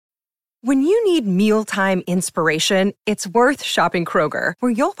When you need mealtime inspiration, it's worth shopping Kroger,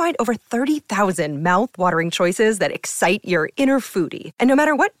 where you'll find over 30,000 mouth-watering choices that excite your inner foodie. And no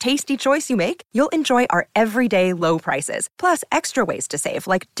matter what tasty choice you make, you'll enjoy our everyday low prices, plus extra ways to save,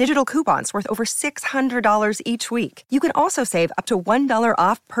 like digital coupons worth over $600 each week. You can also save up to $1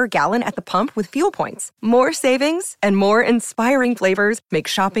 off per gallon at the pump with fuel points. More savings and more inspiring flavors make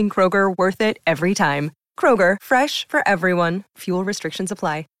shopping Kroger worth it every time. Kroger, fresh for everyone. Fuel restrictions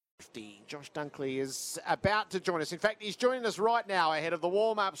apply. Josh Dunkley is about to join us. In fact, he's joining us right now ahead of the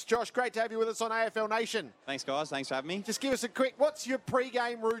warm-ups. Josh, great to have you with us on AFL Nation. Thanks, guys. Thanks for having me. Just give us a quick, what's your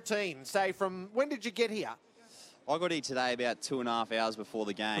pre-game routine? Say, from when did you get here? I got here today about 2.5 hours before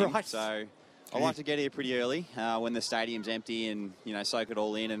the game. Right. So I like to get here pretty early when the stadium's empty and, soak it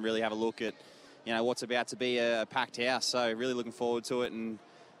all in and really have a look at, what's about to be a packed house. So really looking forward to it. And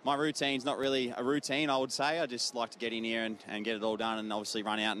my routine's not really a routine, I would say. I just like to get in here and get it all done and obviously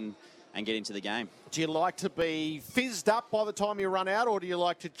run out and get into the game. Do you like to be fizzed up by the time you run out, or do you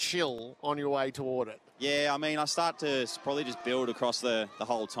like to chill on your way toward it? Yeah, I start to probably just build across the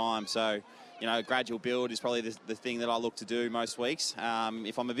whole time. So, gradual build is probably the thing that I look to do most weeks.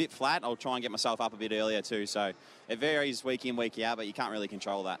 If I'm a bit flat, I'll try and get myself up a bit earlier too. So it varies week in, week out, but you can't really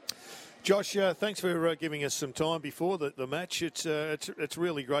control that. Josh, thanks for giving us some time before the match. It's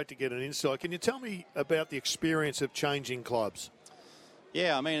really great to get an insight. Can you tell me about the experience of changing clubs?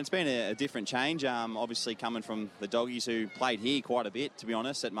 Yeah, it's been a different change. Obviously coming from the Doggies, who played here quite a bit, to be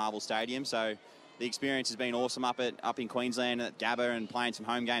honest, at Marvel Stadium. So the experience has been awesome up in Queensland at Gabba and playing some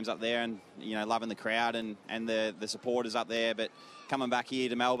home games up there and, loving the crowd and the supporters up there. But coming back here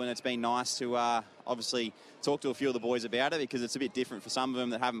to Melbourne, it's been nice to obviously talk to a few of the boys about it, because it's a bit different for some of them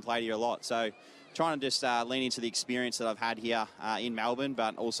that haven't played here a lot. So trying to just lean into the experience that I've had here in Melbourne,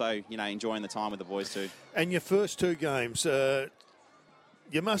 but also, enjoying the time with the boys too. And your first two games,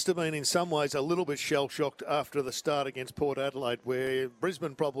 you must have been in some ways a little bit shell-shocked after the start against Port Adelaide, where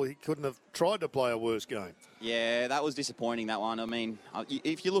Brisbane probably couldn't have tried to play a worse game. Yeah, that was disappointing, that one.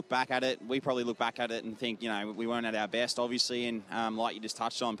 If you look back at it, we probably look back at it and think, we weren't at our best, obviously, and like you just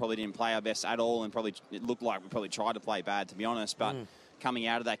touched on, probably didn't play our best at all, and probably it looked like we probably tried to play bad, to be honest. But coming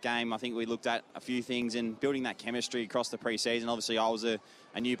out of that game, I think we looked at a few things and building that chemistry across the pre-season. Obviously, I was a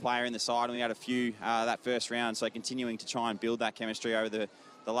new player in the side, and we had a few that first round, so continuing to try and build that chemistry over the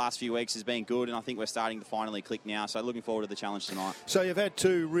last few weeks has been good, and I think we're starting to finally click now. So looking forward to the challenge tonight. So you've had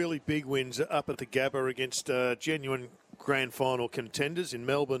two really big wins up at the Gabba against genuine grand final contenders in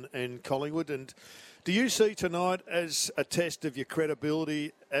Melbourne and Collingwood. And do you see tonight as a test of your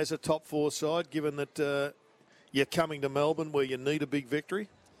credibility as a top four side, given that you're coming to Melbourne where you need a big victory?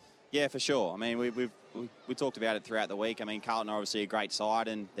 Yeah, for sure. We talked about it throughout the week. Carlton are obviously a great side,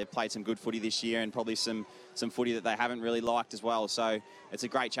 and they've played some good footy this year, and probably some footy that they haven't really liked as well. So it's a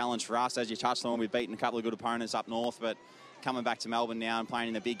great challenge for us. As you touched on, we've beaten a couple of good opponents up north, but coming back to Melbourne now and playing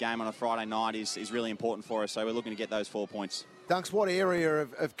in a big game on a Friday night is really important for us. So we're looking to get those 4 points. Dunks, what area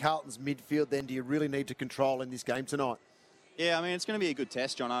of Carlton's midfield then do you really need to control in this game tonight? Yeah, it's going to be a good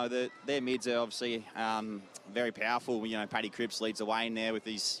test, Jono. Their mids are obviously very powerful. Paddy Cripps leads the way in there with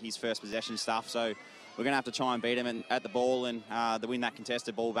his first possession stuff. So we're going to have to try and beat him at the ball and to win that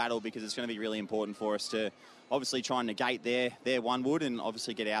contested ball battle, because it's going to be really important for us to obviously try and negate their one wood and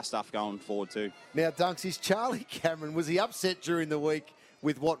obviously get our stuff going forward too. Now, Dunks, is Charlie Cameron, was he upset during the week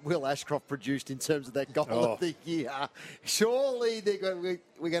with what Will Ashcroft produced in terms of that goal of the year? Surely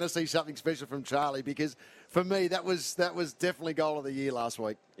we're going to see something special from Charlie, because for me, that was definitely goal of the year last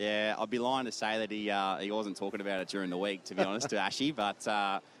week. Yeah, I'd be lying to say that he wasn't talking about it during the week, to be honest, to Ashy. But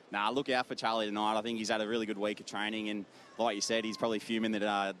look out for Charlie tonight. I think he's had a really good week of training, and like you said, he's probably fuming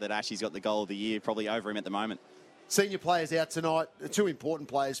that Ashy's got the goal of the year probably over him at the moment. Senior players out tonight, two important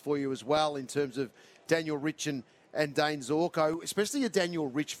players for you as well in terms of Daniel Rich and Dane Zorko, especially a Daniel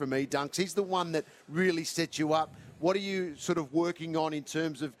Rich for me, Dunks. He's the one that really sets you up. What are you sort of working on in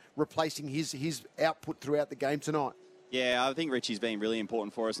terms of replacing his output throughout the game tonight? Yeah, I think Richie's been really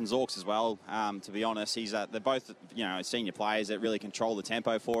important for us, and Zorks as well, to be honest. They're both, senior players that really control the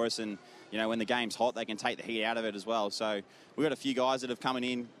tempo for us, and, when the game's hot, they can take the heat out of it as well. So we've got a few guys that are coming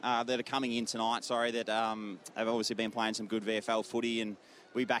in tonight, that have obviously been playing some good VFL footy, and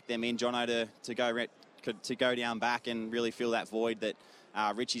we back them in, Jono, to go down back and really fill that void that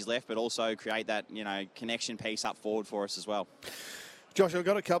Richie's left, but also create that, connection piece up forward for us as well. Josh, I've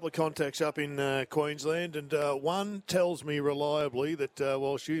got a couple of contacts up in Queensland, and one tells me reliably that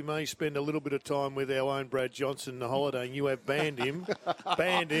whilst you may spend a little bit of time with our own Brad Johnson the holiday, and you have banned him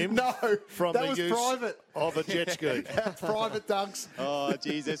no, from that the was use private. of a jet ski. Private, Dunks. Oh,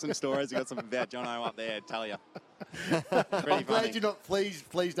 geez, there's some stories. We've got something about Jono up there, I tell you. I'm glad you're not.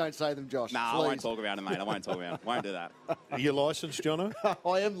 Please don't say them, Josh. No, I Please. won't talk about it, mate. I won't talk about it. Won't do that. Are you licensed, Jono?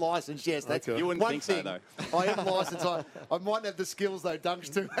 I am licensed, yes. That's Okay. You wouldn't one think thing. so, though. I am licensed. I might have the skills, though,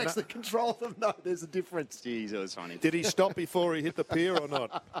 Dunks, to actually control them. No, there's a difference. Jeez, it was funny. Did he stop before he hit the pier or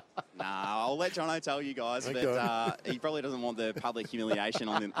not? Nah, I'll let Jono tell you guys, Okay. but he probably doesn't want the public humiliation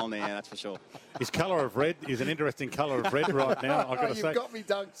on there, that's for sure. His colour of red is an interesting colour of red right now, I've got to You've say. got me,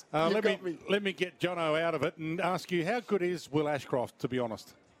 Dunks. You've got me. Let me get Jono out of it and ask you, how good is Will Ashcroft, to be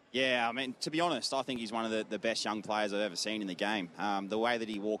honest? Yeah, I mean, to be honest, I think he's one of the best young players I've ever seen in the game. The way that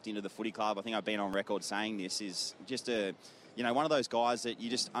he walked into the footy club, I think I've been on record saying this, is just one of those guys that you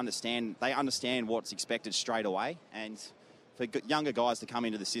just understand. They understand what's expected straight away, and for younger guys to come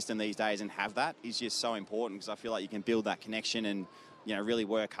into the system these days and have that is just so important, because I feel like you can build that connection and really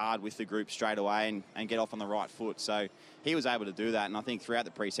work hard with the group straight away and get off on the right foot. So he was able to do that, and I think throughout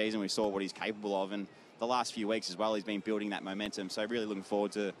the pre-season we saw what he's capable of, and the last few weeks as well he's been building that momentum. So really looking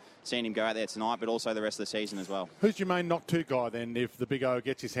forward to seeing him go out there tonight, but also the rest of the season as well. Who's your main not to guy then, if the Big O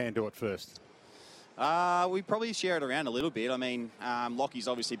gets his hand to it first? We probably share it around a little bit. I mean, Lockie's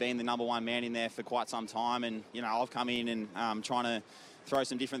obviously been the number one man in there for quite some time, and I've come in and trying to throw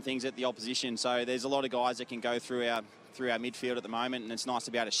some different things at the opposition. So there's a lot of guys that can go through our midfield at the moment, and it's nice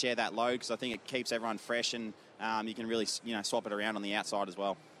to be able to share that load, because I think it keeps everyone fresh, and you can really swap it around on the outside as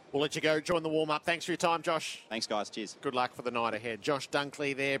well. We'll let you go. Join the warm-up. Thanks for your time, Josh. Thanks, guys. Cheers. Good luck for the night ahead. Josh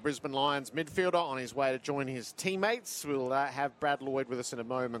Dunkley there, Brisbane Lions midfielder, on his way to join his teammates. We'll have Brad Lloyd with us in a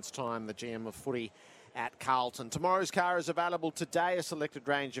moment's time, the GM of footy at Carlton. Tomorrow's car is available today. A selected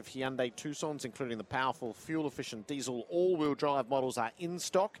range of Hyundai Tucsons, including the powerful, fuel-efficient diesel all-wheel drive models, are in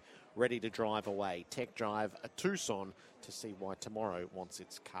stock, ready to drive away. Tech drive a Tucson to see why tomorrow wants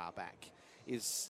its car back. Is